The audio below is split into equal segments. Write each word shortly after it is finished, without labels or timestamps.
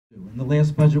In the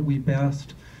last budget we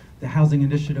passed, the Housing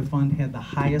Initiative Fund had the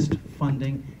highest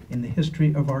funding in the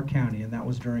history of our county, and that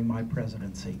was during my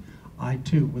presidency. I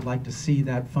too would like to see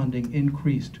that funding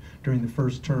increased during the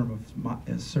first term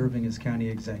of serving as county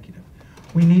executive.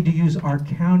 We need to use our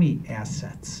county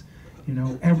assets. You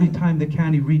know, every time the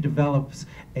county redevelops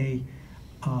a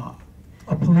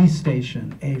police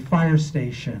station, a fire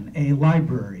station, a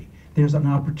library, there's an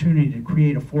opportunity to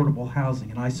create affordable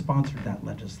housing, and I sponsored that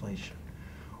legislation.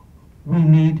 We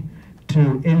need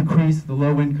to increase the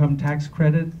low-income tax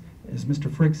credit, as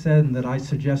Mr. Frick said, and that I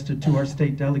suggested to our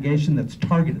state delegation, that's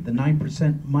targeted, the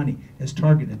 9% money is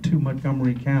targeted to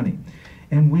Montgomery County.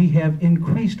 And we have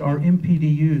increased our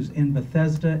MPDUs in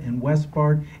Bethesda and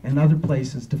Westbard and other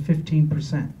places to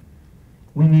 15%.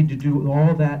 We need to do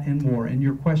all that and more. And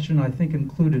your question, I think,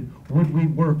 included, would we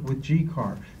work with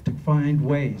GCAR to find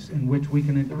ways in which we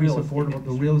can increase the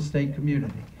real estate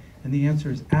community? And the answer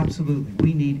is absolutely.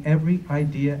 We need every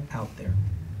idea out there.